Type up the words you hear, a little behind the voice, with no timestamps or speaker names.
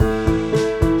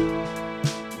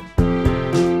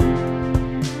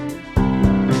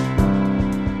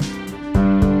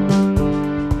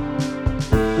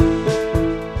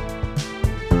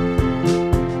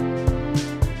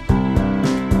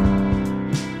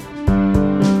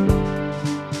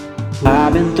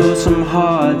been through some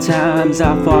hard times,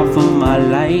 I fought for my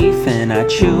life, and I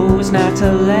choose not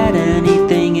to let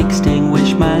anything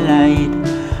extinguish my light.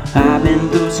 I've been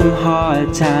through some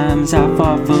hard times, I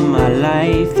fought for my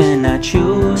life, and I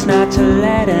choose not to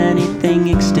let anything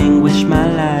extinguish my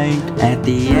light. At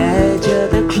the edge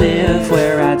of the cliff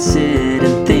where I'd sit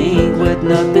and think with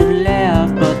nothing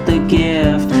left but the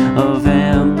gift of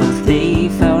empathy,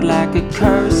 felt like a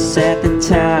curse at the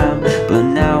time, but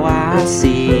now I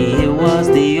see it was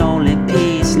the only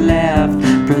piece left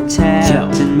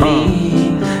protecting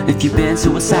me. If you've been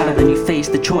suicidal, then you face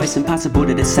the choice, impossible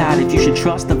to decide if you should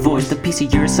trust the voice, the piece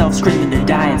of yourself screaming to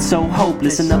die. It's so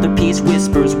hopeless. Another piece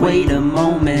whispers, wait a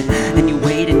moment, and you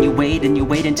wait and you wait and you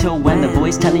wait until when the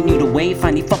voice telling you to wait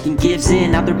finally fucking gives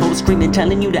in. Now they're both screaming,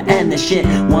 telling you to end the shit.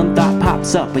 One thought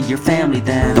pops up, but your family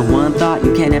then. The one thought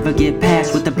you can't ever get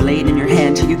past, with the blade in your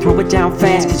hand till you throw it down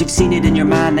fast, cause you've seen it in your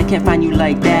mind. They can't find you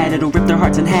like that, it'll rip their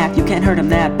hearts in half. You can't hurt them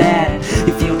that bad.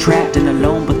 You feel trapped and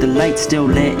alone, but the light's still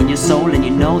lit in your soul, and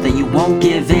you know that you won't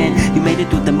give in. You made it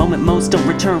through the moment most don't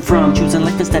return from, choosing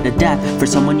life instead of death for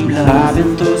someone you love. I've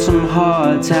been through some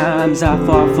hard times, I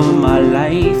fought for my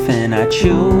life, and I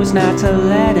choose not to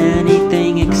let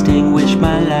anything extinguish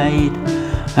my light.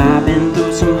 I've been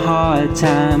through some hard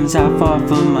times, I fought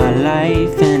for my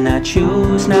life, and I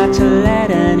choose not to let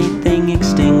anything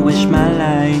extinguish my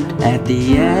light. At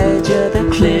the edge of the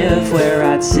cliff where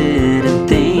I'd sit and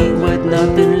think with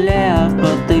nothing left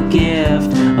but the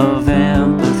gift of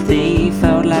empathy,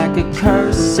 felt like a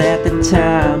curse at the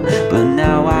time, but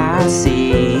now I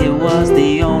see it was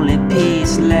the only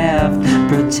piece left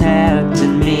protecting